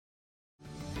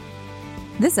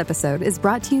This episode is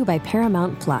brought to you by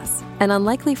Paramount Plus. An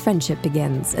unlikely friendship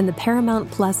begins in the Paramount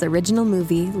Plus original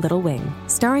movie Little Wing,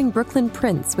 starring Brooklyn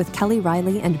Prince with Kelly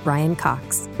Riley and Brian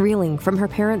Cox. Reeling from her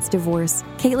parents' divorce,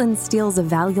 Caitlin steals a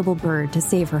valuable bird to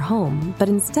save her home, but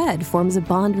instead forms a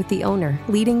bond with the owner,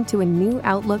 leading to a new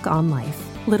outlook on life.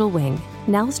 Little Wing,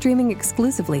 now streaming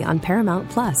exclusively on Paramount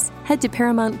Plus. Head to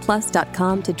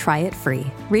ParamountPlus.com to try it free.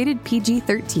 Rated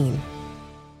PG-13.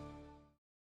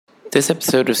 This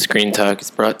episode of Screen Talk is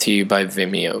brought to you by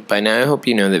Vimeo. By now, I hope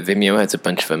you know that Vimeo has a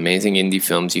bunch of amazing indie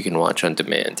films you can watch on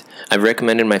demand. I've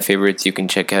recommended my favorites you can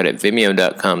check out at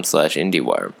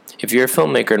vimeo.com/IndieWire. If you're a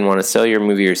filmmaker and want to sell your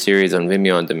movie or series on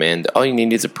Vimeo on demand, all you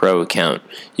need is a pro account.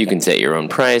 You can set your own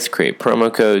price, create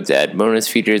promo codes, add bonus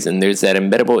features, and there's that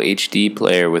embeddable HD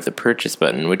player with a purchase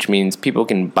button, which means people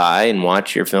can buy and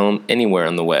watch your film anywhere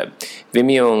on the web.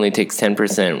 Vimeo only takes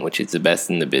 10%, which is the best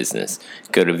in the business.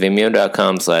 Go to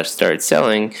vimeo.com/start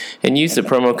selling and use the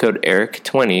promo code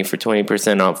ERIC20 for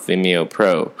 20% off Vimeo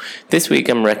Pro. This week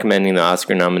I'm recommending the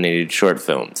Oscar-nominated short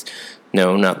films.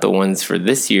 No, not the ones for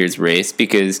this year's race,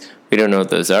 because we don't know what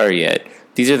those are yet.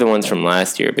 These are the ones from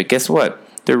last year, but guess what?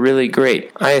 They're really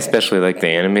great. I especially like the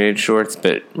animated shorts,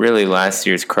 but really last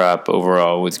year's crop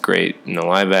overall was great in the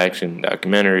live-action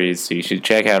documentaries, so you should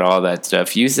check out all that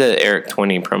stuff. Use the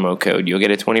ERIC20 promo code. You'll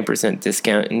get a 20%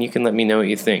 discount, and you can let me know what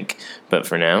you think. But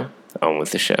for now, on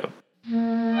with the show.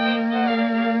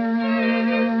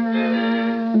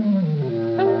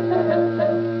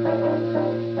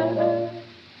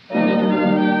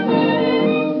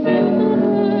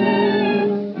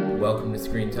 Welcome to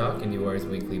Screen Talk, IndieWire's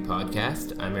weekly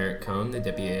podcast. I'm Eric Cohn, the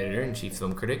deputy editor and chief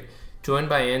film critic, joined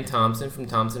by Ann Thompson from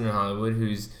Thompson in Hollywood,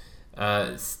 who's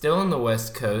still on the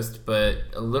West Coast, but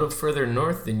a little further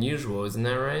north than usual. Isn't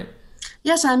that right?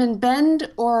 Yes, I'm in Bend,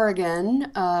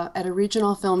 Oregon, at a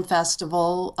regional film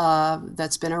festival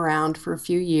that's been around for a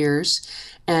few years,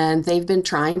 and they've been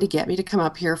trying to get me to come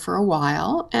up here for a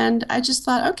while, and I just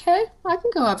thought, okay, I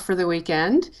can go up for the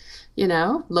weekend,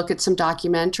 look at some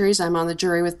documentaries. I'm on the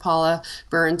jury with Paula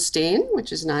Bernstein,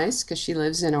 which is nice because she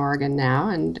lives in Oregon now,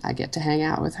 and I get to hang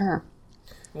out with her.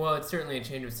 Well, it's certainly a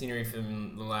change of scenery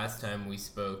from the last time we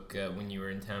spoke when you were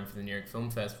in town for the New York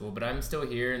Film Festival, but I'm still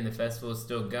here and the festival is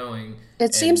still going.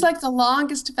 It seems like the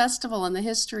longest festival in the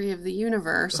history of the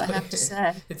universe, I have to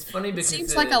say. It's funny because it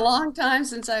seems like a long time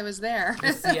since I was there.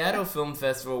 The Seattle Film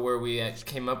Festival, where we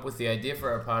came up with the idea for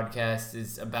our podcast,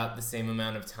 is about the same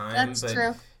amount of time. That's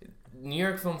true. New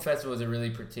York Film Festival is a really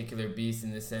particular beast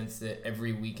in the sense that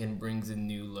every weekend brings a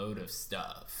new load of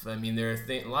stuff. I mean, there are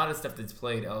a lot of stuff that's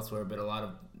played elsewhere, but a lot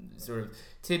of sort of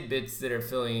tidbits that are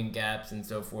filling in gaps and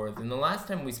so forth. And the last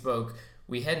time we spoke,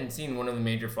 we hadn't seen one of the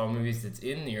major fall movies that's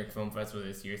in New York Film Festival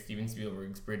this year, Steven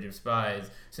Spielberg's Bridge of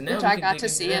Spies. So now which I got to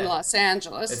see in Los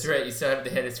Angeles. That's right. You saw it at the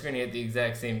head of screening at the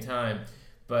exact same time.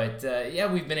 But,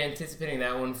 we've been anticipating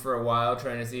that one for a while,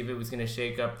 trying to see if it was going to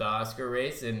shake up the Oscar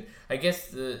race. And I guess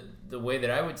the way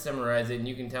that I would summarize it, and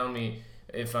you can tell me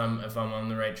if I'm on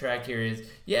the right track here, is,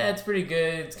 yeah, it's pretty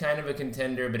good. It's kind of a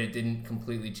contender, but it didn't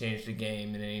completely change the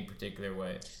game in any particular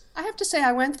way. I have to say,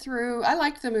 I liked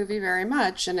the movie very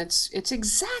much, and it's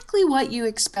exactly what you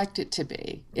expect it to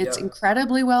be. It's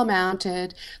incredibly well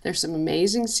mounted. There's some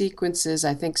amazing sequences,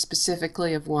 I think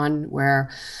specifically of one where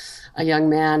a young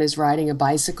man is riding a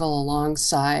bicycle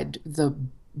alongside the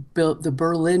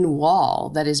Berlin Wall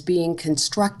that is being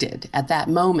constructed at that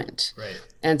moment. Right.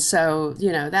 And so,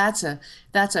 that's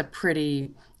a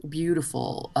pretty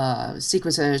beautiful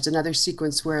sequence. And there's another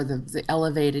sequence where the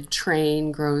elevated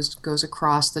train goes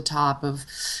across the top of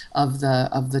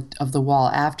the wall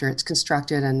after it's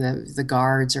constructed, and the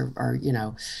guards are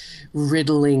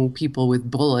riddling people with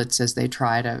bullets as they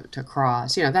try to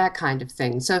cross, that kind of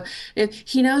thing. So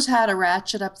he knows how to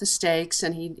ratchet up the stakes,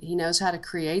 and he knows how to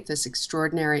create this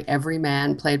extraordinary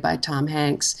everyman played by Tom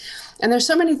Hanks. And there's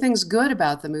so many things good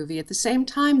about the movie at the same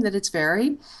time that it's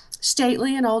very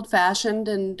stately and old-fashioned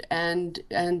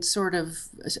and sort of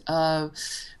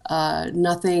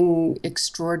nothing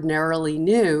extraordinarily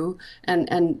new,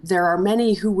 and there are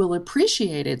many who will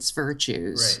appreciate its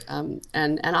virtues, right.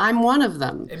 And I'm one of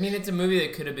them. I mean, it's a movie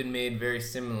that could have been made very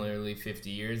similarly 50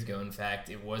 years ago. In fact,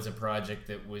 it was a project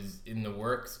that was in the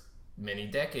works many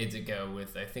decades ago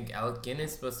with, I think, Alec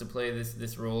Guinness supposed to play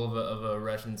this role of a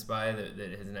Russian spy that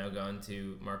has now gone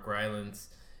to Mark Rylance.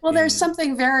 Well, there's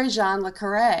something very Jean Le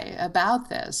Carré about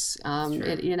this. It's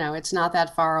true. It's not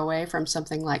that far away from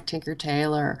something like Tinker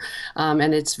Tailor,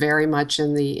 and it's very much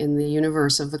in the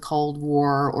universe of the Cold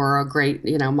War or a great,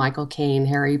 Michael Caine,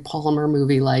 Harry Palmer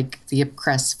movie like The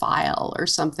Ipcress File or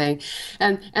something,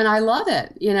 and I love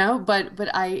it, But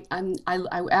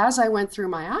as I went through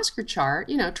my Oscar chart,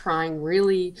 trying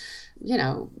really,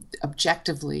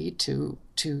 objectively to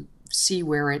see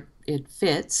where it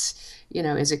fits.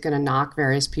 Is it going to knock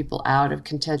various people out of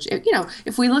contention?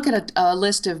 If we look at a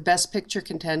list of Best Picture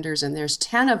contenders and there's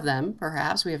 10 of them,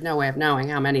 perhaps, we have no way of knowing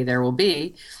how many there will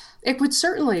be. It would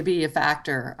certainly be a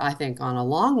factor, I think, on a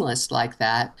long list like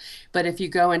that. But if you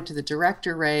go into the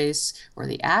director race or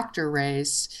the actor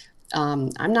race,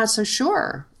 I'm not so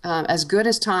sure. As good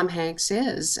as Tom Hanks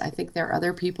is, I think there are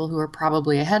other people who are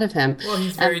probably ahead of him. Well,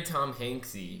 he's very Tom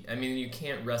Hanksy. I mean, you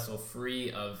can't wrestle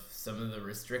free of some of the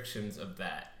restrictions of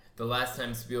that. The last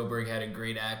time Spielberg had a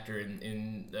great actor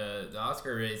in the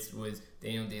Oscar race was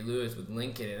Daniel Day-Lewis with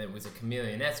Lincoln, and it was a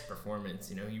chameleon-esque performance.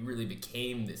 He really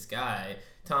became this guy.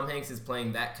 Tom Hanks is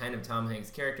playing that kind of Tom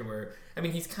Hanks character where, I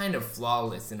mean, he's kind of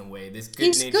flawless in a way. This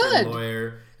good-natured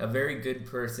lawyer, a very good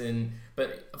person,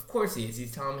 but of course he is.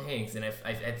 He's Tom Hanks, and I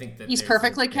think that he's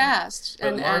perfectly cast.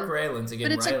 But Mark Rylance,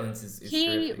 again, Rylance is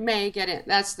he terrific. may get in.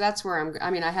 That's where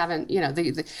I mean, I haven't,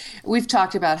 we've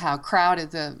talked about how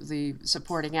crowded the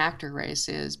supporting actor race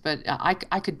is, but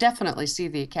I could definitely see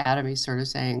the Academy sort of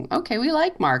saying, okay, we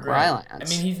like Mark Rylance. I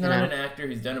mean, he's not an actor.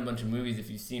 He's done a bunch of movies. If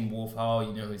you've seen Wolf Hall,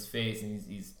 you know his face, and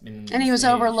he's been. And he was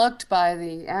overlooked by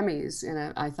the Emmys,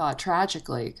 I thought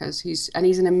tragically, because he's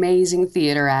an amazing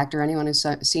theater actor. Anyone who's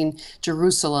seen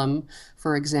Jerusalem,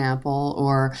 for example,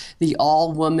 or the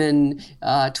all-woman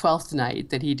Twelfth Night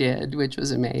that he did, which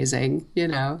was amazing.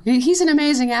 He's an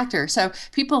amazing actor, so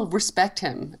people respect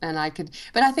him.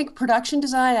 But I think production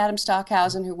design, Adam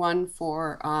Stockhausen, who won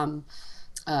for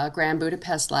Grand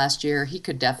Budapest last year, he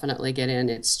could definitely get in.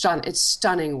 It's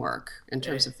stunning work in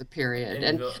terms of the period,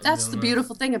 and that's the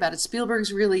beautiful thing about it.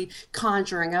 Spielberg's really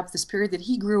conjuring up this period that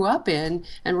he grew up in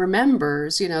and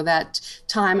remembers. That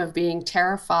time of being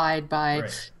terrified by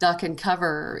duck and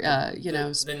cover.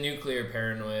 The nuclear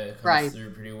paranoia comes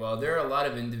through pretty well. There are a lot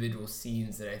of individual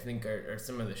scenes that I think are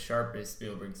some of the sharpest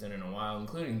Spielberg's done in a while,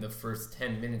 including the first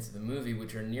 10 minutes of the movie,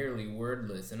 which are nearly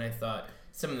wordless, and I thought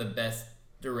some of the best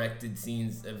directed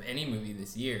scenes of any movie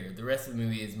this year. The rest of the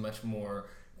movie is much more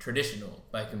traditional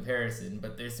by comparison,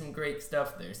 but there's some great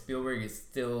stuff there. Spielberg is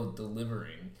still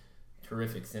delivering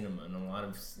terrific cinema in a lot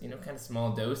of kind of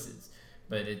small doses,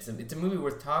 but it's a movie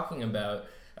worth talking about.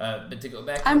 But to go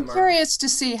back, I'm curious to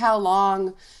see how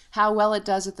well it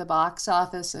does at the box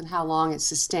office and how long it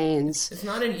sustains. It's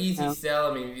not an easy sell.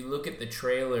 I mean, if you look at the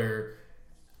trailer,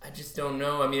 I just don't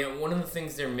know. I mean, one of the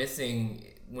things they're missing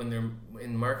when they're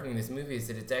in marketing this movie is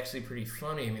that it's actually pretty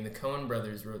funny. I mean, the Coen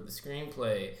brothers wrote the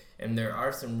screenplay, and there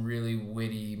are some really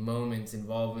witty moments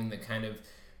involving the kind of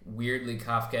weirdly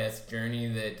Kafkaesque journey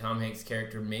that Tom Hanks'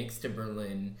 character makes to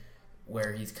Berlin,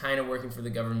 where he's kind of working for the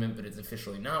government, but it's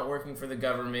officially not working for the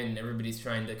government, and everybody's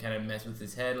trying to kind of mess with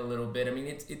his head a little bit. I mean,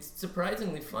 it's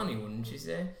surprisingly funny, wouldn't you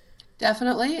say?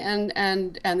 Definitely,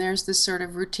 and there's this sort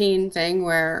of routine thing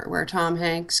where Tom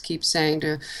Hanks keeps saying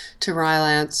to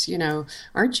Rylance,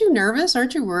 aren't you nervous?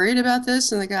 Aren't you worried about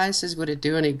this? And the guy says, would it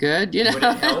do any good? Would it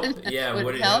help? Yeah,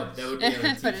 would it help? That would be on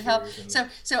a would it help?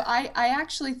 So I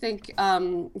actually think,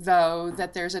 though,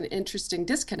 that there's an interesting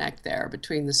disconnect there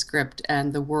between the script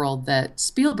and the world that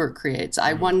Spielberg creates.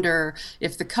 I wonder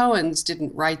if the Coens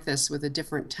didn't write this with a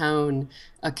different tone,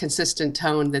 a consistent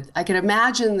tone, that I could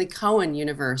imagine the Coen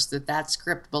universe that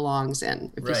script belongs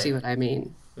in, if you see what I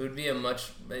mean. It would be a much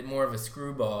more of a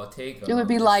screwball take on it. Would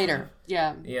be lighter.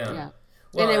 Yeah.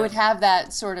 Well, and it would have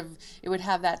that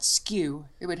skew.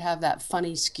 It would have that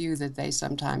funny skew that they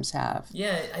sometimes have.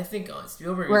 Yeah, I think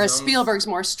Spielberg. Whereas Spielberg's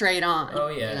more straight on. Oh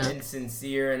yeah, and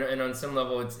sincere, and on some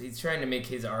level, he's trying to make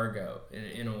his Argo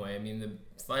in a way. I mean, the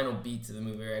final beats of the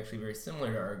movie are actually very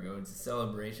similar to Argo. It's a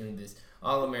celebration of this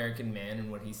all-American man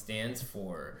and what he stands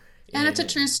for. And it's a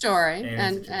true story,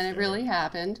 and it really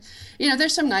happened.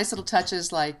 There's some nice little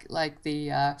touches like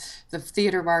the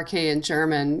theater marquee in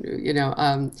German,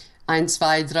 Eins,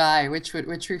 zwei, drei, which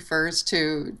refers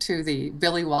to the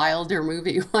Billy Wilder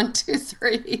movie 1, 2,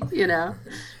 3,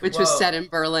 which was set in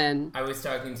Berlin. I was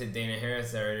talking to Dana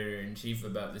Harris, our editor-in-chief,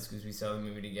 about this because we saw the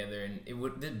movie together,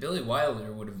 and Billy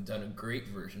Wilder would have done a great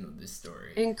version of this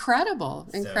story. Incredible.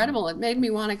 It made me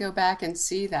want to go back and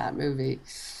see that movie.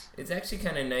 It's actually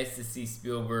kind of nice to see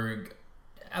Spielberg,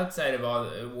 outside of all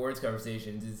the awards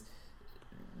conversations, is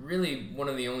really one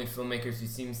of the only filmmakers who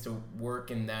seems to work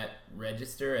in that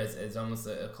register as almost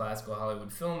a classical Hollywood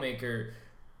filmmaker,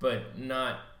 but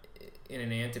not in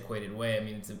an antiquated way. I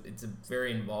mean, it's a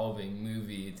very involving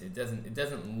movie. It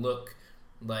doesn't look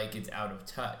like it's out of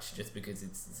touch just because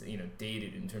it's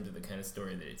dated in terms of the kind of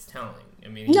story that it's telling. I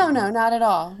mean, No, no, not at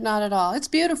all. Not at all. It's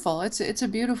beautiful. It's a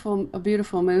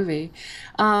beautiful movie.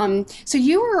 So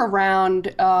you were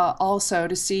around also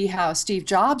to see how Steve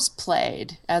Jobs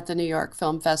played at the New York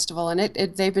Film Festival, and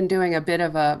they've been doing a bit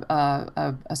of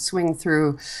a swing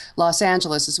through Los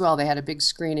Angeles as well. They had a big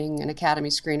screening, an Academy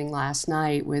screening last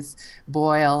night with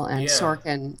Boyle and yeah.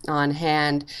 Sorkin on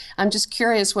hand. I'm just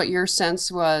curious what your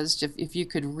sense was if you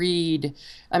could read.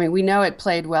 I mean, we know it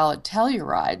played well at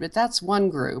Telluride, but that's one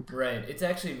group. Right. It's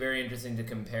actually very interesting to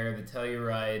compare the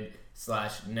Telluride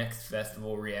 / Next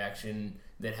Festival reaction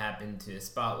that happened to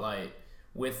Spotlight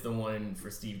with the one for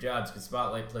Steve Jobs, because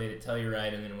Spotlight played at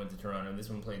Telluride and then it went to Toronto. This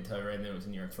one played at Telluride and then it was a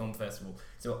New York Film Festival.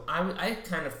 So I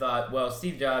kind of thought, well,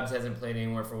 Steve Jobs hasn't played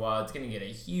anywhere for a while. It's going to get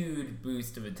a huge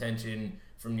boost of attention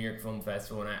from New York Film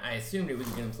Festival, and I assumed it was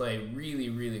going to play really,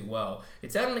 really well.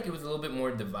 It sounded like it was a little bit more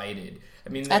divided. I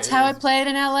mean, That's how it played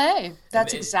in LA.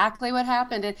 That's exactly what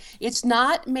happened. It's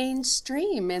not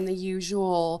mainstream in the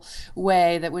usual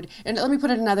way that would. And let me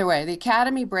put it another way: the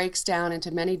Academy breaks down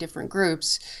into many different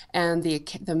groups, and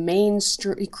the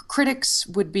mainstream critics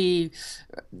would be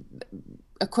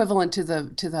equivalent to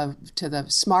the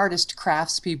smartest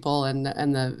craftspeople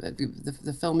and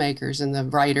the filmmakers and the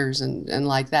writers and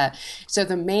like that. So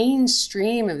the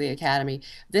mainstream of the Academy,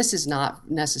 this is not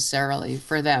necessarily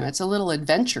for them. It's a little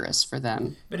adventurous for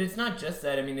them. But it's not just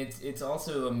that. I mean, it's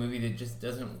also a movie that just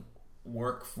doesn't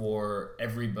work for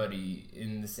everybody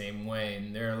in the same way.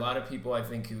 And there are a lot of people, I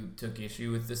think, who took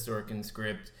issue with the Sorkin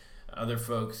script. Other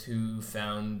folks who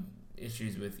found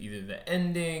issues with either the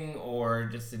ending or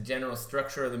just the general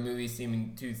structure of the movie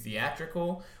seeming too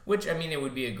theatrical, which, I mean, it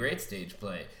would be a great stage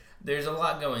play. There's a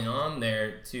lot going on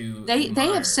there to They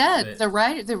admire, have said but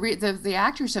the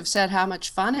actors have said how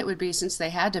much fun it would be since they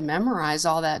had to memorize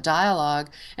all that dialogue,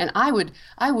 and I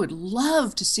would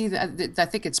love to see that. I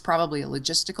think it's probably a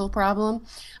logistical problem.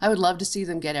 I would love to see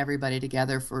them get everybody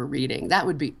together for a reading. That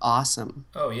would be awesome.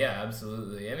 Oh yeah,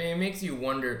 absolutely. I mean, it makes you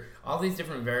wonder all these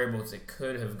different variables that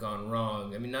could have gone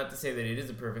wrong. I mean, not to say that it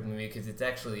is a perfect movie, because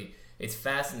it's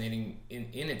fascinating in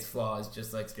its flaws,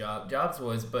 just like Jobs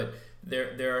was, but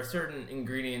there are certain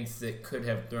ingredients that could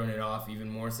have thrown it off even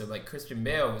more so. Like Christian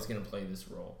Bale was going to play this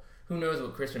role. Who knows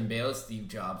what Christian Bale's Steve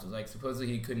Jobs was like? Supposedly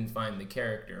he couldn't find the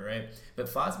character, right? But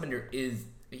Fassbender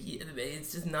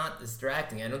it's just not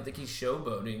distracting. I don't think he's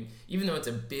showboating. Even though it's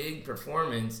a big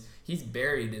performance, he's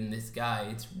buried in this guy.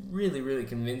 It's really, really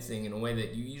convincing in a way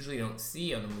that you usually don't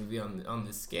see on a movie on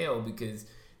this scale, because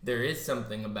there is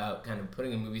something about kind of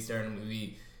putting a movie star in a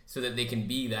movie so that they can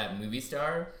be that movie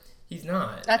star. He's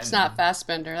not. That's not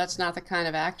Fassbender. That's not the kind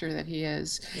of actor that he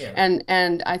is. Yeah.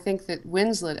 And I think that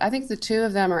I think the two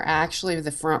of them are actually the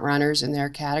front runners in their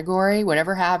category.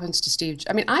 Whatever happens to Steve,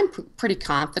 I mean, I'm pretty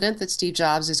confident that Steve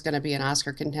Jobs is going to be an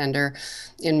Oscar contender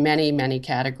in many, many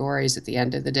categories at the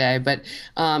end of the day. But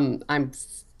I'm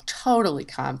totally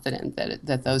confident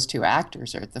that those two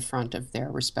actors are at the front of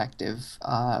their respective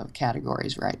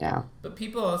categories right now. But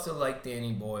people also like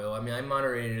Danny Boyle. I mean, I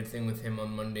moderated a thing with him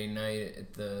on Monday night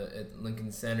at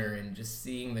Lincoln Center, and just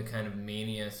seeing the kind of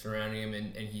mania surrounding him,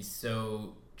 and he's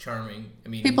so charming. I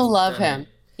mean, People he's love done him. it.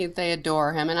 They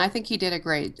adore him, and I think he did a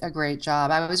great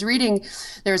job. I was reading,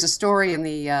 there's a story in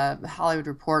the Hollywood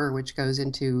Reporter which goes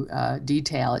into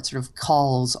detail. It sort of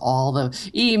calls all the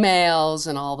emails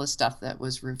and all the stuff that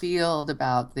was revealed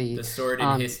about The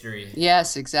sordid history.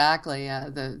 Yes, exactly.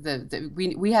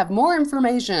 We have more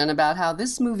information about how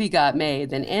this movie got made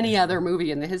than any other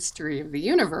movie in the history of the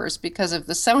universe because of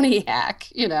the Sony hack.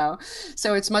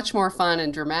 So it's much more fun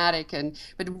and dramatic.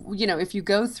 But if you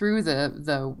go through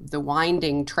the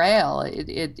winding trail,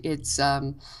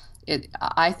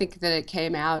 I think that it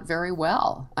came out very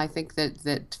well. I think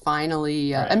that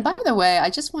finally, Right. and by the way, I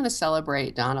just want to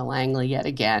celebrate Donna Langley yet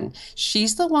again.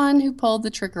 She's the one who pulled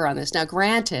the trigger on this. Now,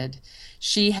 granted,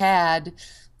 she had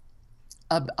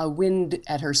a wind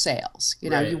at her sails.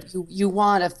 Right. You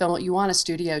want a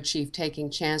studio chief taking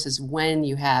chances when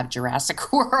you have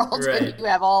Jurassic World, Right. when you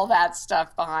have all that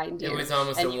stuff behind you. It was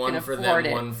almost and a you one can for afford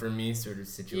them, it. one for me sort of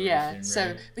situation. Yeah. So,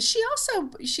 right? but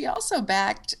she also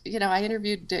backed. I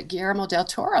interviewed Guillermo del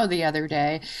Toro the other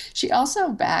day. She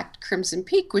also backed Crimson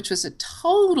Peak, which was a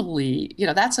totally,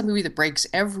 that's a movie that breaks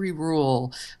every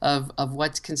rule of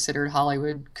what's considered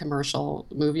Hollywood commercial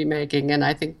movie making, and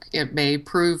I think it may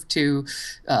prove to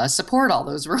support all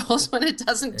those rules when it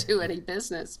doesn't do any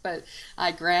business. But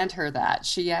I grant her that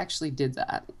she actually did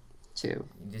that. too.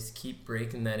 You just keep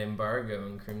breaking that embargo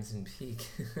in Crimson Peak.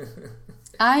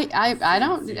 I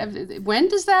don't. When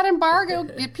does that embargo? I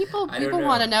don't People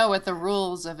want to know. know what the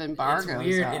rules of It's embargoes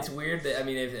weird. are. It's weird that, I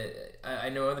mean, I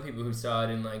know other people who saw it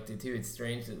and liked it too. It's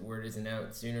strange that word isn't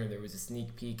out sooner. There was a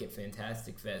sneak peek at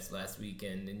Fantastic Fest last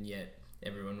weekend, and yet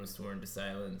everyone was sworn to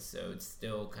silence. So it's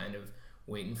still kind of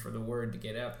waiting for the word to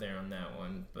get out there on that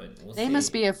one. But we'll They see.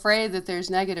 must be afraid that there's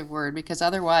negative word because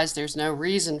otherwise there's no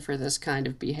reason for this kind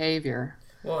of behavior.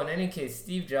 Well, in any case,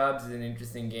 Steve Jobs is an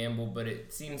interesting gamble, but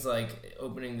it seems like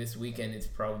opening this weekend, it's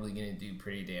probably going to do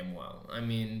pretty damn well. I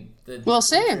mean, the We'll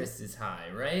see. interest is high,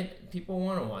 right? People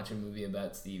want to watch a movie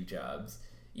about Steve Jobs.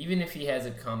 Even if he has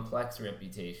a complex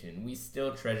reputation, we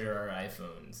still treasure our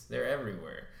iPhones. They're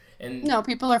everywhere. And No,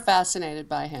 people are fascinated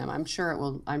by him. I'm sure it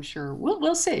will. I'm sure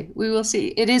we'll see. We will see.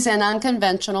 It is an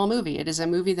unconventional movie. It is a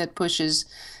movie that pushes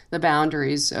the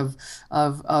boundaries of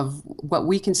what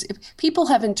we can see. People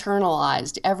have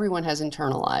internalized. Everyone has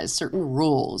internalized certain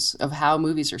rules of how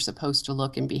movies are supposed to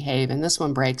look and behave, and this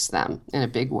one breaks them in a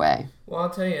big way. well, I'll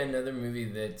tell you another movie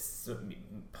that's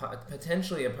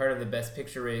potentially a part of the Best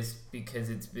Picture race because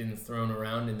it's been thrown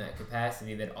around in that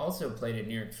capacity, that also played at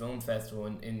New York Film Festival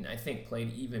and I think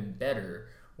played even better,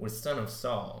 was Son of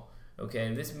Saul.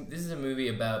 Okay, this is a movie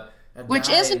about a Which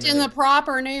guy isn't in the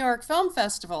proper New York Film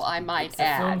Festival, I might it's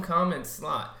a film add. comment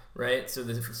slot, right? So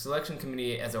the selection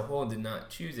committee as a whole did not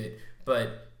choose it,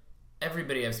 but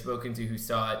everybody I've spoken to who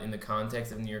saw it in the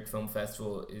context of New York Film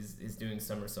Festival is doing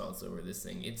somersaults over this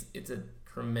thing. It's a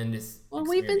tremendous Well,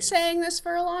 we've been experience. saying this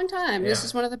for a long time. This Yeah.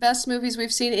 is one of the best movies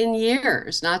we've seen in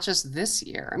years, not just this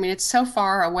year. I mean, it's so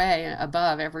far away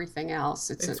above everything else.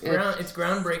 It's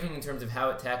groundbreaking in terms of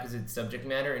how it tackles its subject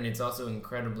matter, and it's also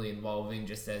incredibly involving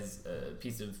just as a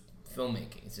piece of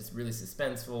filmmaking. It's just really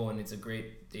suspenseful, and it's a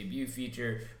great debut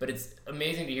feature. But it's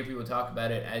amazing to hear people talk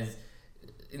about it as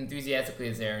enthusiastically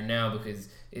as they are now, because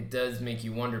it does make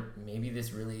you wonder, maybe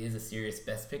this really is a serious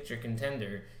Best Picture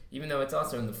contender, even though it's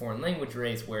also in the foreign language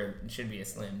race where it should be a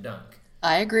slam dunk.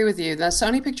 I agree with you. The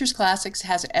Sony Pictures Classics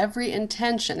has every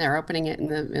intention. They're opening it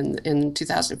in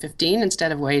 2015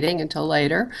 instead of waiting until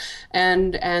later,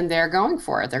 and they're going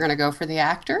for it. They're going to go for the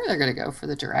actor. They're going to go for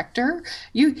the director.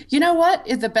 You know what?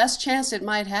 The best chance it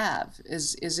might have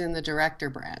is in the director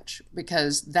branch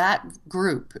because that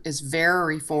group is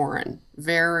very foreign,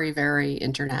 very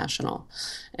international,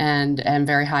 and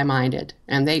very high minded,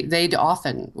 and they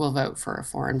often will vote for a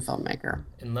foreign filmmaker.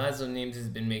 And Laszlo Nemes has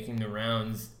been making the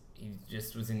rounds. He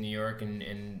just was in New York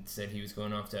and said he was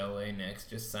going off to LA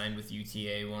next, just signed with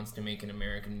UTA, wants to make an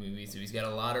American movie. So he's got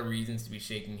a lot of reasons to be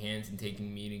shaking hands and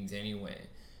taking meetings anyway.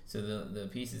 So the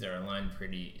pieces are aligned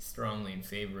pretty strongly in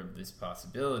favor of this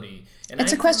possibility. And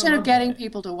It's I a kind of question of love getting that.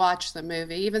 people to watch the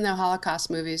movie, even though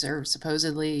Holocaust movies are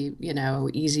supposedly,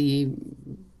 easy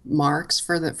marks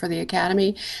for the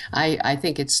Academy. I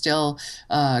think it's still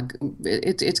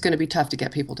it's going to be tough to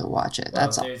get people to watch it. Well,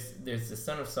 That's all. there's the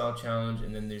Son of Saul challenge,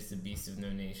 and then there's the Beast of No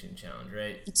Nation challenge,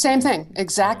 right? Same thing, Yeah.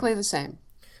 exactly the same.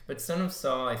 But Son of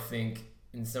Saul, I think,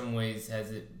 in some ways has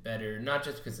it better, not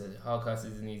just because the Holocaust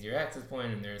is an easier access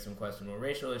point and there are some questionable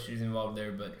racial issues involved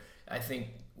there, but I think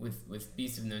with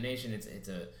Beast of No Nation, it's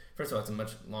a, first of all, it's a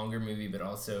much longer movie, but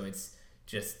also it's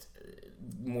just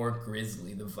more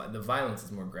grisly. The violence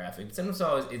is more graphic. Son of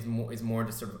Saul is more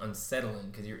just sort of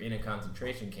unsettling because you're in a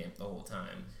concentration camp the whole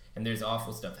time and there's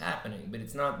awful stuff happening, but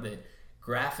it's not that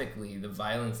graphically the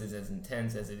violence is as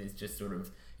intense as it is just sort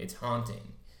of, it's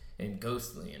haunting and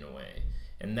ghostly in a way.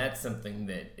 And that's something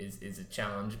that is a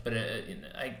challenge. But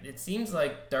it seems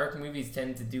like dark movies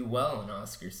tend to do well in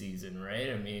Oscar season, right?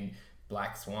 I mean,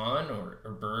 Black Swan or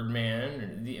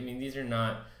Birdman. These are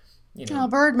not, Well,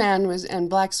 Birdman was and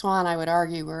Black Swan, I would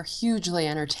argue, were hugely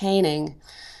entertaining,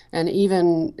 and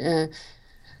even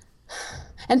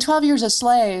and 12 Years a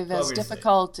Slave, 12 as Years a Slave.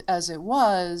 difficult as it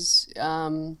was.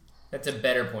 That's a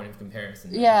better point of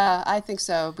comparison, though. Yeah, I think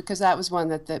so, because that was one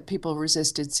that people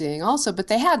resisted seeing also, but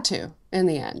they had to in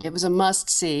the end. It was a must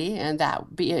see, and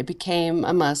it became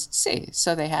a must see,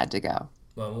 so they had to go.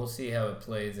 Well, we'll see how it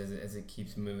plays as it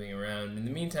keeps moving around. In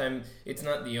the meantime, it's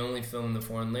not the only film in the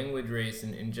foreign language race,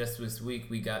 and just this week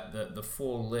we got the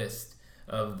full list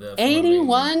of the foreign language.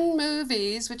 81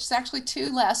 movies, which is actually two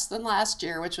less than last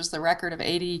year, which was the record of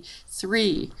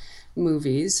 83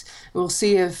 movies. We'll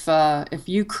see if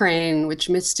Ukraine, which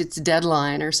missed its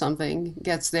deadline or something,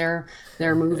 gets their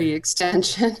movie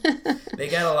extension. They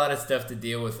got a lot of stuff to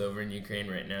deal with over in Ukraine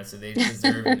right now, so they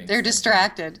deserve an They're extension.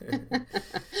 distracted.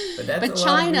 But that's But a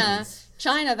lot of movies.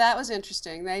 China, that was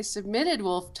interesting. They submitted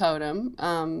Wolf Totem,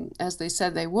 as they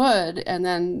said they would, and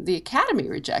then the Academy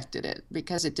rejected it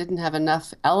because it didn't have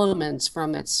enough elements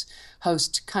from its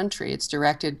host country. It's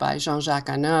directed by Jean-Jacques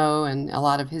Annaud, and a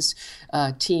lot of his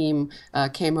team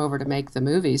came over to make the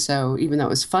movie. So even though it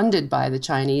was funded by the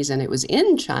Chinese and it was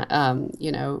in China,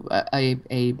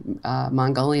 a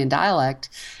Mongolian dialect,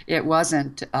 it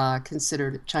wasn't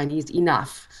considered Chinese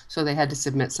enough. So they had to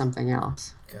submit something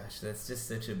else. Gosh, that's just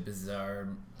such a bizarre,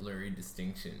 blurry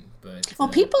distinction. But Well,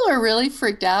 people are really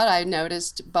freaked out, I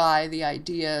noticed, by the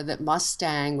idea that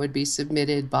Mustang would be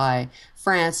submitted by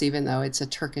France, even though it's a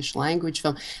Turkish language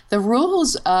film. The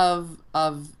rules of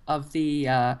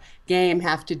the game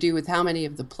have to do with how many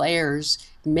of the players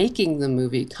making the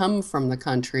movie come from the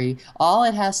country. All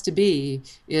it has to be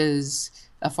is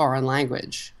a foreign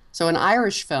language. So an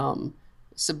Irish film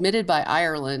submitted by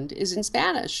Ireland is in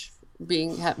Spanish,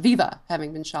 being Viva,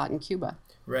 having been shot in Cuba.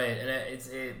 right,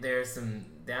 and there are some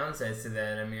downsides to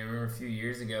that. I mean, I remember a few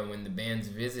years ago when the band's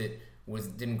Visit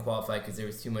didn't qualify because there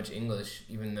was too much English,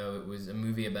 even though it was a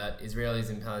movie about Israelis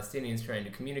and Palestinians trying to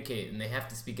communicate, and they have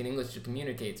to speak in English to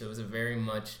communicate. So it was a very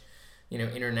much,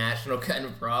 international kind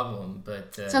of problem.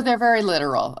 But So they're very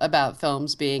literal about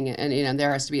films being, and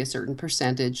there has to be a certain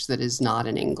percentage that is not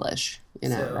in English.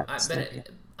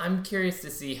 I'm curious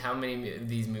to see how many of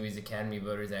these movies Academy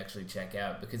voters actually check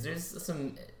out, because there's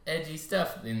some edgy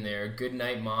stuff in there. Good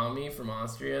Night Mommy from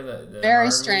Austria. The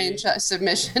Very strange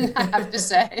submission, I have to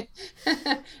say.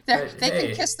 They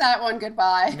can kiss that one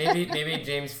goodbye. maybe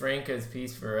James Franco's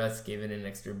Piece for Us gave it an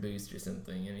extra boost or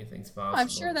something. Anything's possible. I'm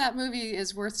sure that movie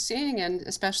is worth seeing, and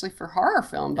especially for horror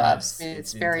film buffs.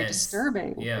 It's very intense.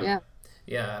 disturbing. Yeah.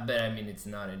 Yeah, but I mean, it's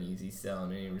not an easy sell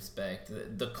in any respect.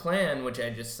 The Clan, which I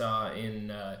just saw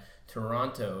in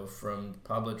Toronto from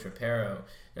Pablo Trapero,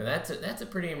 that's a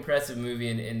pretty impressive movie,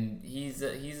 and he's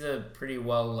a pretty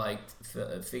well liked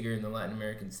figure in the Latin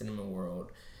American cinema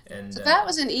world. And So that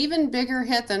was an even bigger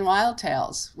hit than Wild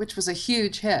Tales, which was a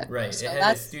huge hit. right. So It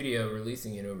had a studio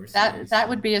releasing it overseas. that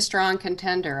would be a strong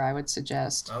contender, I would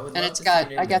suggest. I would And love it's to got,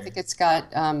 see it in I there. think it's got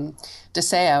El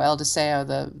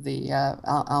Deseo, the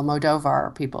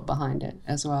Almodovar people behind it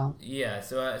as well. Yeah,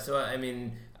 I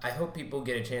mean, I hope people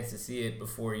get a chance to see it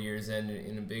before year's end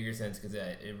in a bigger sense, because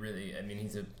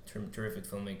he's a terrific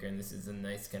filmmaker, and this is a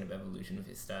nice kind of evolution of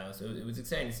his style. So it was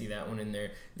exciting to see that one in there.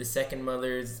 The Second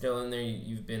Mother is still in there.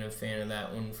 You've been a fan of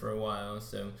that one for a while,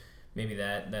 so maybe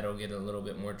that'll get a little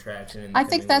bit more traction. In the I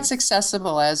think coming that's weeks.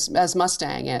 accessible as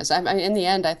Mustang is. I mean, in the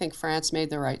end, I think France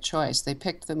made the right choice. They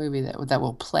picked the movie that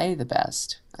will play the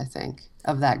best, I think,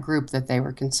 of that group that they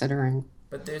were considering.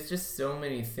 But there's just so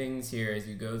many things here as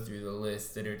you go through the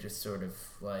list that are just sort of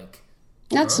like,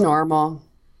 That's huh? normal.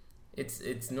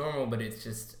 It's normal, but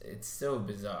it's so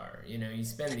bizarre. You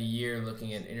spend a year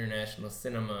looking at international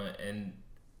cinema, and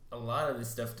a lot of this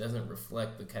stuff doesn't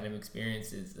reflect the kind of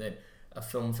experiences that a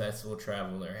film festival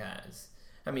traveler has.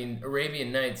 I mean,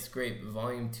 Arabian Nights, great, but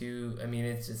Volume 2, I mean,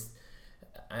 it's just,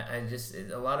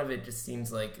 a lot of it just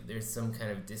seems like there's some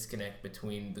kind of disconnect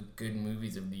between the good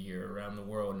movies of the year around the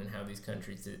world and how these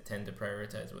countries tend to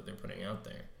prioritize what they're putting out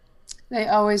there. They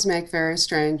always make very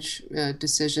strange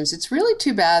decisions. It's really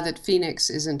too bad that Phoenix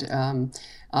isn't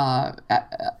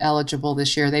eligible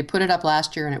this year. They put it up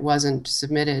last year and it wasn't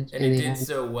submitted And in it the did end.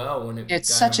 so well when it It's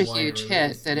got such a wider huge release.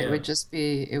 hit that Yeah.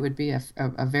 it would be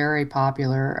a very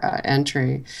popular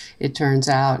entry, it turns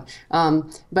out.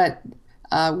 But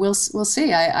we'll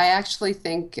see. I actually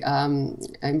think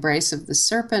Embrace of the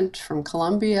Serpent from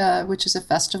Colombia, which is a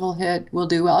festival hit, will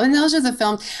do well. And those are the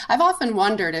films. I've often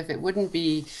wondered if it wouldn't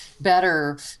be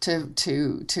better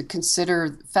to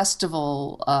consider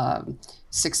festival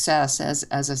success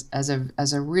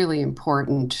as a really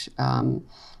important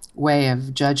way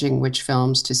of judging which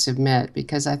films to submit,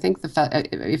 because I think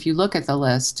if you look at the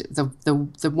list,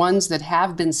 the ones that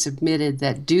have been submitted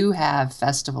that do have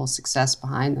festival success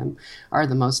behind them are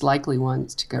the most likely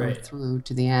ones to go Right. through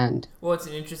to the end. Well, it's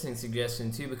an interesting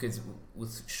suggestion too, because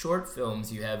with short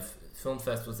films, you have film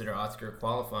festivals that are Oscar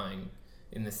qualifying,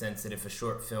 in the sense that if a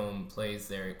short film plays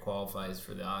there, it qualifies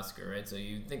for the Oscar, right? So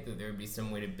you'd think that there would be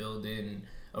some way to build in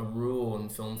a rule in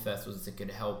film festivals that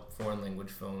could help foreign language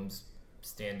films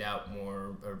stand out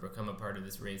more or become a part of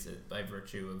this race by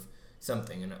virtue of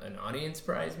something, an audience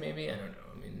prize maybe. I don't know.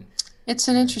 I mean, It's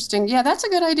an interesting, yeah, that's a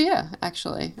good idea,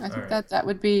 actually. I think right. that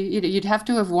would be, you'd have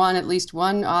to have won at least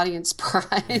one audience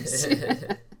prize.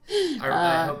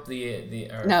 I hope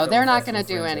our No, film they're not festival going to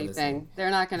do friends are anything. listening. They're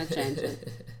not going to change it.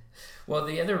 Well,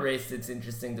 the other race that's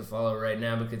interesting to follow right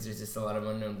now, because there's just a lot of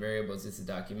unknown variables, is the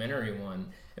documentary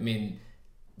one. I mean,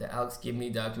 the Alex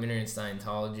Gibney documentary in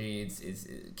Scientology.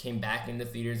 It came back into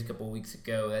theaters a couple of weeks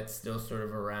ago. That's still sort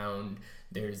of around.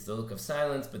 There's The Look of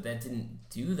Silence, but that didn't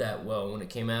do that well when it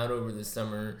came out over the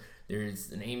summer.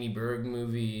 There's an Amy Berg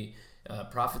movie,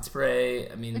 Prophet's Prey.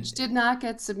 I mean, which did not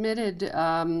get submitted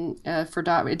for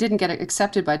Doc. It didn't get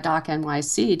accepted by Doc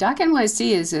NYC. Doc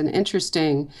NYC is an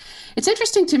interesting. It's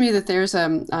interesting to me that there's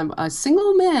a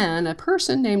single man, a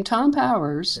person named Tom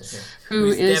Powers,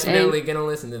 who's is definitely going to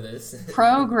listen to this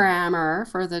programmer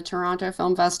for the Toronto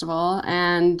Film Festival,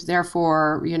 and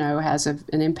therefore, has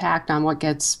an impact on what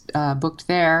gets booked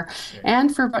there,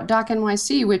 and for Doc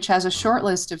NYC, which has a short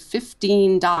list of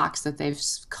 15 docs that they've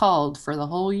culled for the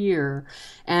whole year.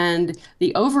 And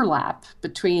the overlap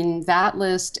between that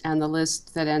list and the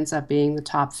list that ends up being the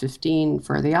top 15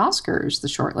 for the Oscars, the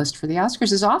short list for the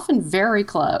Oscars, is often very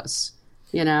close,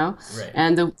 Right.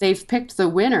 And they've picked the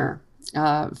winner.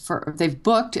 They've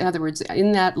booked, in other words,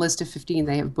 in that list of 15,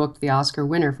 they have booked the Oscar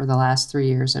winner for the last 3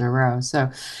 years in a row. So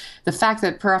the fact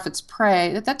that Prophet's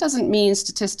Prey, that doesn't mean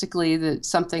statistically that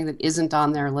something that isn't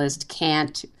on their list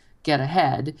can't get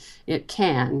ahead. It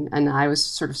can, and I was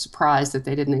sort of surprised that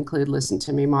they didn't include Listen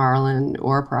to Me, Marlon,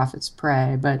 or Prophet's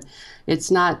Prey, but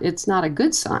it's not a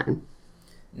good sign.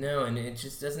 No, and it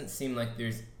just doesn't seem like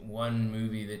there's one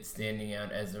movie that's standing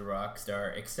out as a rock star,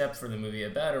 except for the movie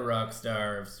about a rock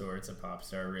star of sorts, a pop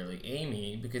star, really,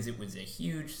 Amy, because it was a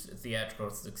huge theatrical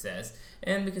success,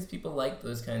 and because people like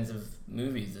those kinds of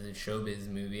movies, the showbiz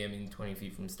movie. I mean, 20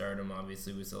 Feet from Stardom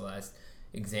obviously was the last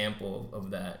example of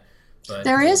that. But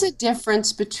there is a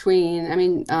difference between,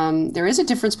 the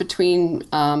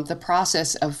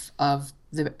process of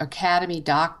the Academy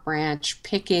doc branch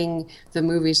picking the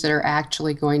movies that are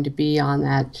actually going to be on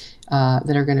that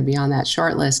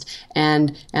short list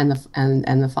and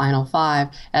the final five,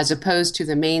 as opposed to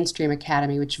the mainstream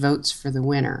Academy, which votes for the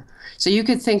winner. So you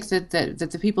could think that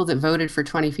the people that voted for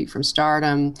 20 Feet from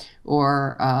Stardom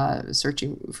or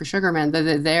Searching for Sugar Man,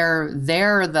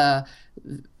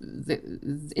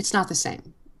 it's not the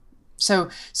same. So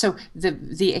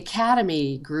the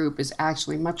Academy group is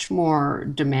actually much more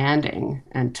demanding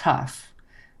and tough,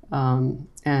 and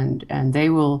I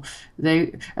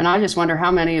just wonder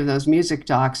how many of those music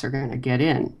docs are going to get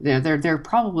in. They're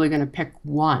probably going to pick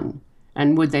one,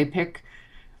 and would they pick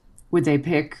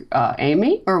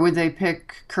Amy, or would they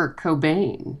pick Kurt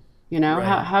Cobain?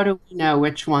 Right. How do we know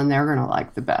which one they're going to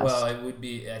like the best? Well, I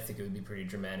think it would be pretty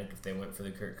dramatic if they went for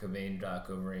the Kurt Cobain doc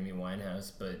over Amy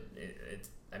Winehouse, but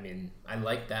I mean, I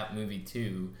like that movie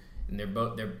too, and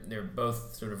they're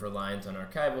both sort of reliant on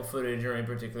archival footage in a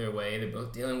particular way. They're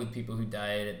both dealing with people who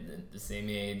died at the same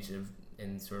age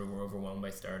and sort of were overwhelmed by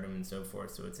stardom and so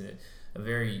forth. So it's a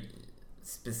very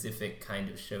specific kind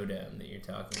of showdown that you're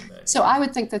talking about. So I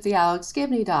would think that the Alex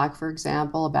Gibney doc, for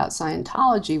example, about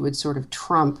Scientology would sort of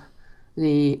trump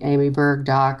the Amy Berg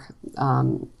doc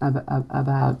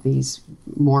about these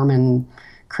Mormon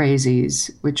crazies,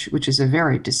 which is a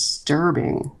very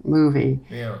disturbing movie.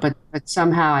 Yeah. But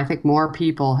somehow I think more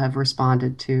people have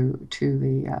responded to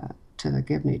the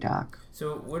Gibney doc.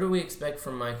 So what do we expect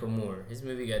from Michael Moore? His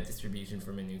movie got distribution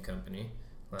from a new company.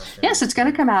 Yes, it's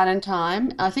going to come out in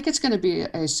time. I think it's going to be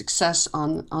a success at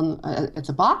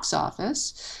the box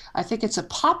office. I think it's a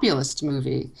populist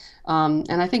movie.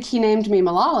 And I think He Named Me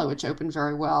Malala, which opened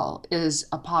very well, is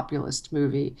a populist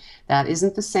movie. That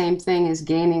isn't the same thing as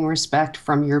gaining respect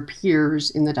from your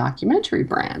peers in the documentary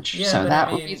branch. Yeah, so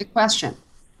that would be the question.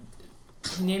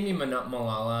 He Named Me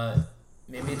Malala,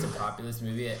 maybe it's a populist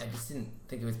movie. I just didn't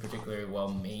think it was particularly well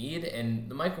made. And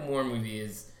the Michael Moore movie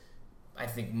is, I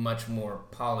think, much more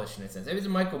polished in a sense. It was a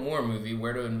Michael Moore movie.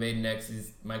 Where to Invade Next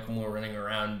is Michael Moore running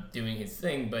around doing his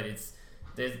thing, but it's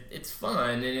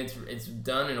fun, and it's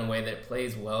done in a way that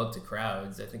plays well to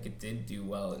crowds. I think it did do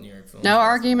well in New York Film No Festival.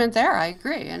 argument there. I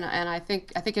agree, and I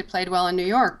think it played well in New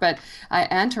York,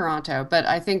 and Toronto. But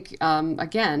I think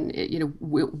again,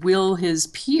 will his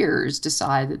peers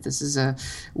decide that this is a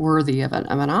worthy of an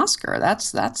Oscar?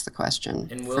 That's the question.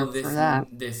 And will for that.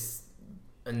 this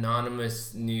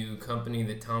anonymous new company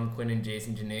that Tom Quinn and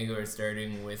Jason Janego are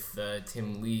starting with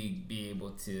Tim League be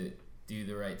able to do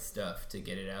the right stuff to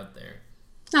get it out there?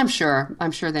 I'm sure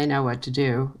they know what to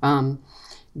do.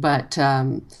 But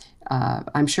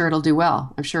I'm sure it'll do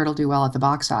well. I'm sure it'll do well at the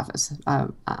box office.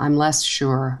 I'm less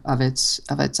sure of its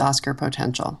Oscar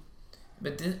potential.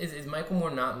 But is Michael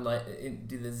Moore not like?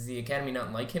 Does the Academy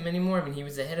not like him anymore? I mean, he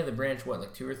was the head of the branch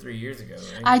like 2 or 3 years ago,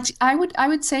 right? I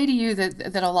would say to you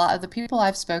that a lot of the people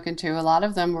I've spoken to, a lot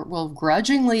of them will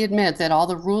grudgingly admit that all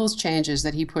the rules changes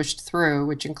that he pushed through,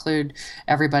 which include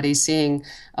everybody seeing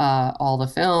all the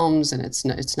films, and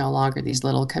it's no longer these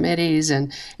little committees,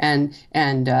 and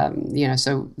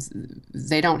so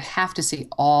they don't have to see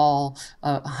all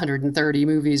 130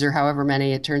 movies or however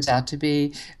many it turns out to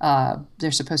be.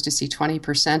 They're supposed to see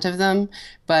 20% of them,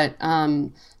 but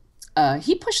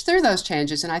he pushed through those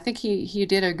changes, and I think he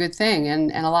did a good thing.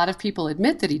 And a lot of people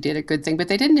admit that he did a good thing, but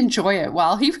they didn't enjoy it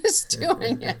while he was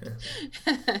doing it.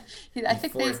 I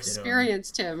think they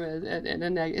experienced him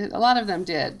a lot of them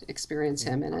did experience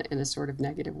him in a sort of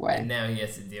negative way. And now he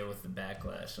has to deal with the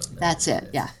backlash on that. That's it,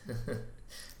 yeah.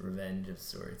 Revenge of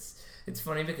sorts. It's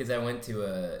funny because I went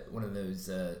to one of those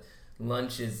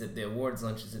lunches, the awards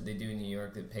lunches that they do in New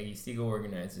York that Peggy Siegel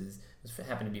organizes. It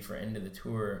happened to be for End of the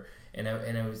Tour. And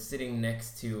I was sitting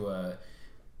next to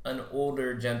an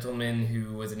older gentleman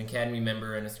who was an Academy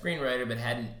member and a screenwriter, but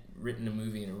hadn't written a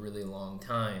movie in a really long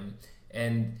time.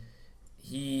 And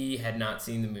he had not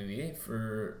seen the movie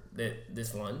for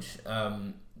this lunch,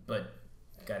 but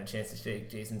got a chance to shake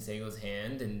Jason Segel's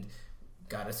hand and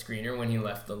got a screener when he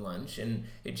left the lunch. And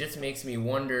it just makes me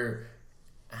wonder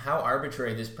how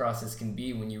arbitrary this process can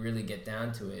be when you really get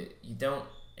down to it. You don't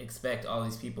expect all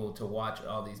these people to watch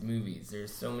all these movies.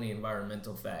 There's so many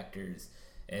environmental factors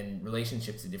and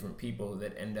relationships to different people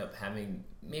that end up having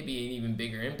maybe an even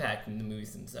bigger impact than the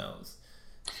movies themselves.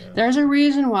 So. There's a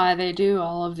reason why they do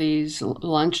all of these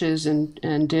lunches and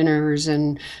dinners,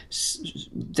 and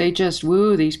they just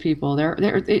woo these people.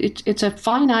 It's a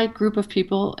finite group of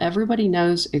people. Everybody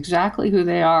knows exactly who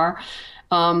they are.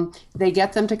 They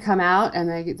get them to come out, and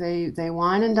they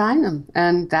wine and dine them,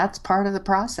 and that's part of the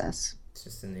process. It's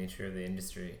just the nature of the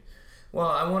industry. Well,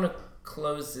 I want to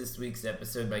close this week's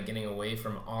episode by getting away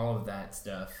from all of that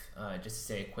stuff. Just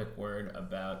to say a quick word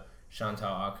about Chantal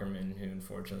Akerman, who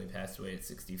unfortunately passed away at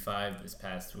 65 this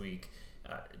past week,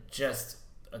 just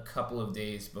a couple of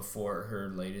days before her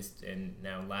latest and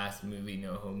now last movie,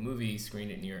 No Home Movie,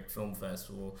 screened at New York Film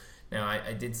Festival. Now,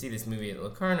 I did see this movie at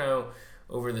Locarno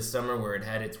over the summer where it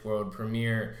had its world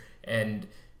premiere, and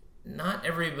not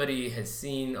everybody has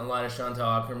seen a lot of Chantal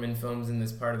Akerman films in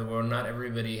this part of the world. Not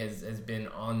everybody has been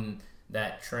on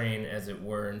that train, as it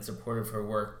were, in support of her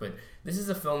work. But this is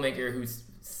a filmmaker who's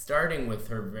starting with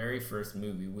her very first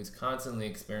movie, was constantly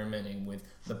experimenting with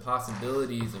the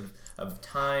possibilities of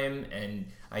time and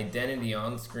identity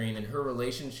on screen, and her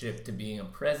relationship to being a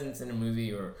presence in a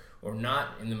movie or not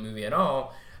in the movie at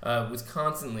all was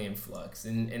constantly in flux.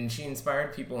 And she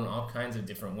inspired people in all kinds of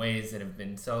different ways that have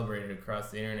been celebrated across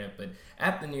the internet. But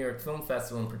at the New York Film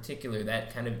Festival in particular,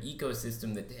 that kind of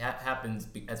ecosystem that happens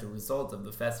as a result of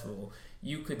the festival,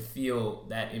 you could feel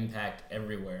that impact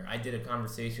everywhere. I did a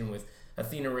conversation with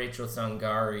Athena Rachel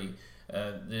Sangari,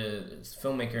 the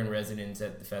filmmaker in residence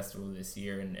at the festival this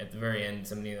year, and at the very end,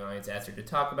 somebody in the audience asked her to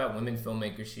talk about women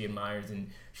filmmakers she admires, and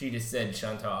she just said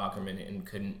Chantal Akerman and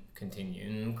couldn't continue.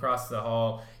 And across the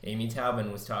hall, Amy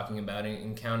Taubin was talking about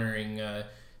encountering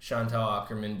Chantal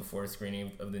Akerman before a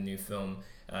screening of the new film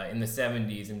in the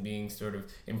 70s, and being sort of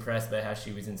impressed by how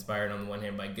she was inspired on the one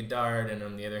hand by Godard and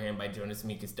on the other hand by Jonas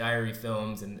Mekas diary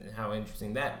films, and how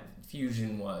interesting that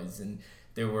fusion was. And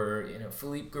there were,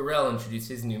 Philippe Garrel introduced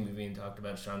his new movie and talked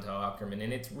about Chantal Akerman,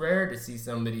 and it's rare to see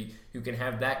somebody who can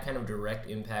have that kind of direct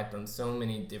impact on so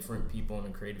many different people in a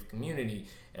creative community.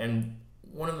 And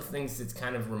one of the things that's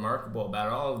kind of remarkable about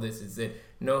all of this is that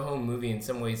No Home Movie in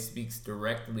some ways speaks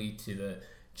directly to the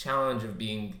challenge of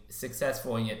being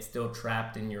successful and yet still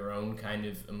trapped in your own kind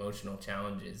of emotional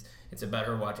challenges. It's about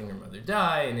her watching her mother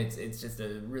die, and it's just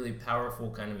a really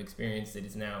powerful kind of experience that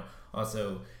is now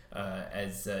also,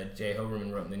 as Jay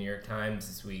Hoberman wrote in the New York Times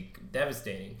this week,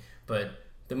 devastating. But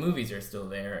the movies are still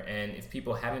there, and if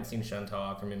people haven't seen Chantal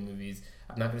Akerman movies,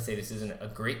 I'm not going to say this isn't a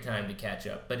great time to catch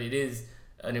up, but it is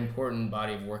an important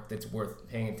body of work that's worth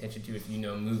paying attention to if you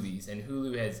know movies. And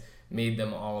Hulu has made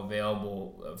them all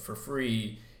available for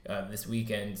free this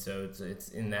weekend, so it's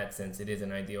in that sense, it is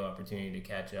an ideal opportunity to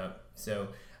catch up. So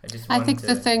I think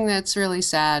the thing that's really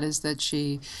sad is that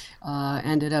she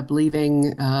ended up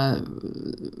leaving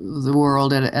the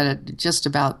world at just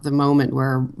about the moment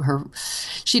where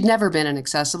she'd never been an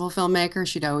accessible filmmaker.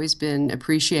 She'd always been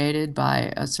appreciated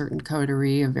by a certain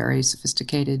coterie of very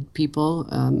sophisticated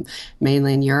people,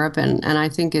 mainly in Europe. And I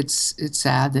think it's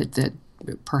sad that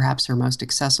perhaps her most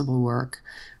accessible work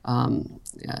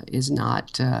is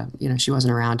not, she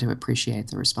wasn't around to appreciate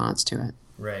the response to it.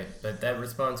 Right, but that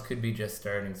response could be just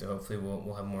starting, so hopefully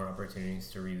we'll have more opportunities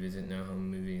to revisit No Home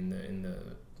Movie in the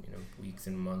weeks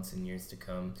and months and years to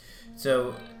come.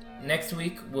 So next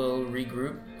week we'll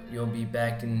regroup. You'll be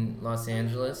back in Los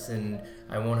Angeles, and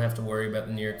I won't have to worry about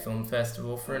the New York Film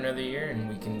Festival for another year, and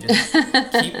we can just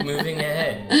keep moving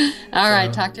ahead. All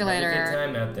right, talk to you later. Have a good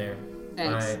time out there.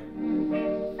 Thanks. Bye.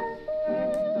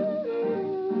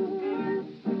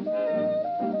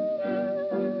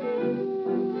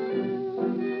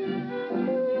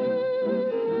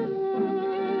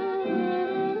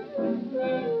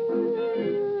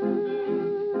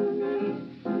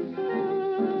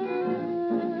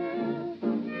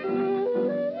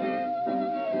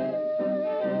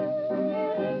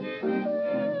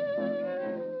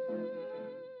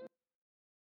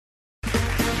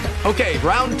 Okay,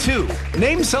 round two.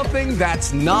 Name something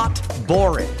that's not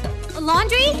boring. A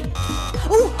laundry?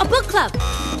 Ooh, a book club.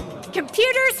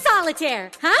 Computer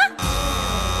solitaire, huh?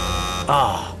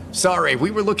 Ah, sorry, we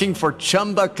were looking for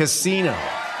Chumba Casino.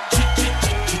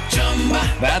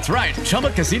 That's right,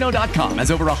 ChumbaCasino.com has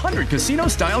over 100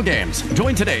 casino-style games.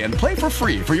 Join today and play for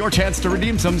free for your chance to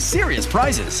redeem some serious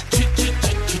prizes.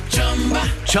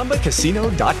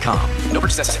 ChumbaCasino.com. No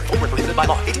purchase necessary. Void where prohibited by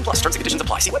law. 18+ terms and conditions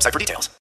apply. See website for details.